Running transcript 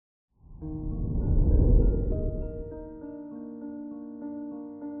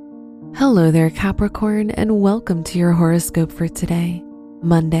Hello there, Capricorn, and welcome to your horoscope for today,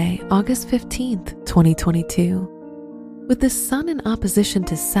 Monday, August 15th, 2022. With the sun in opposition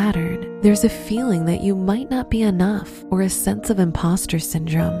to Saturn, there's a feeling that you might not be enough or a sense of imposter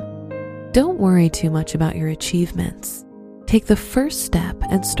syndrome. Don't worry too much about your achievements. Take the first step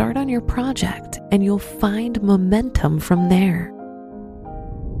and start on your project, and you'll find momentum from there.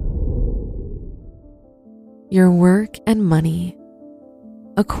 Your work and money.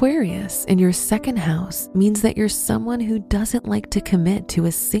 Aquarius in your second house means that you're someone who doesn't like to commit to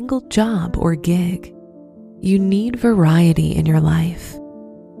a single job or gig. You need variety in your life.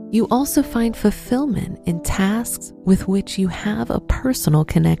 You also find fulfillment in tasks with which you have a personal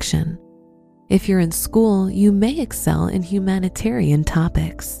connection. If you're in school, you may excel in humanitarian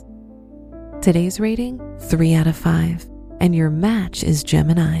topics. Today's rating, 3 out of 5, and your match is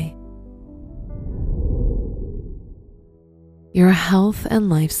Gemini. Your health and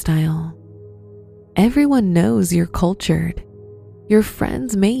lifestyle. Everyone knows you're cultured. Your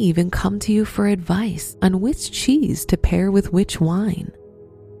friends may even come to you for advice on which cheese to pair with which wine.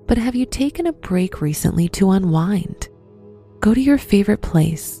 But have you taken a break recently to unwind? Go to your favorite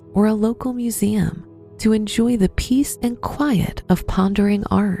place or a local museum to enjoy the peace and quiet of pondering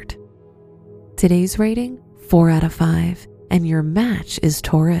art. Today's rating, 4 out of 5, and your match is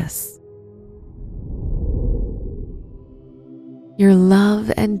Taurus. Your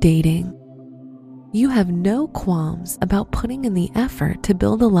love and dating. You have no qualms about putting in the effort to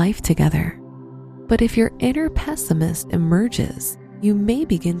build a life together. But if your inner pessimist emerges, you may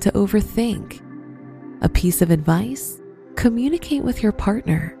begin to overthink. A piece of advice? Communicate with your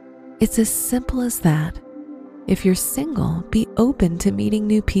partner. It's as simple as that. If you're single, be open to meeting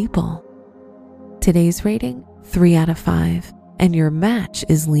new people. Today's rating, 3 out of 5, and your match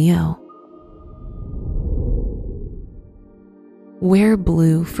is Leo. Wear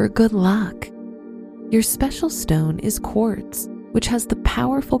blue for good luck. Your special stone is quartz, which has the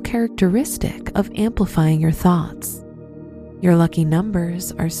powerful characteristic of amplifying your thoughts. Your lucky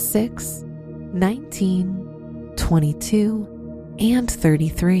numbers are 6, 19, 22, and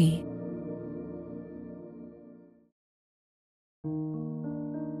 33.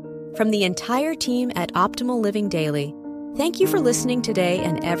 From the entire team at Optimal Living Daily, thank you for listening today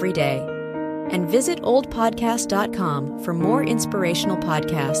and every day. And visit oldpodcast.com for more inspirational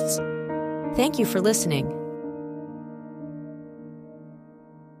podcasts. Thank you for listening.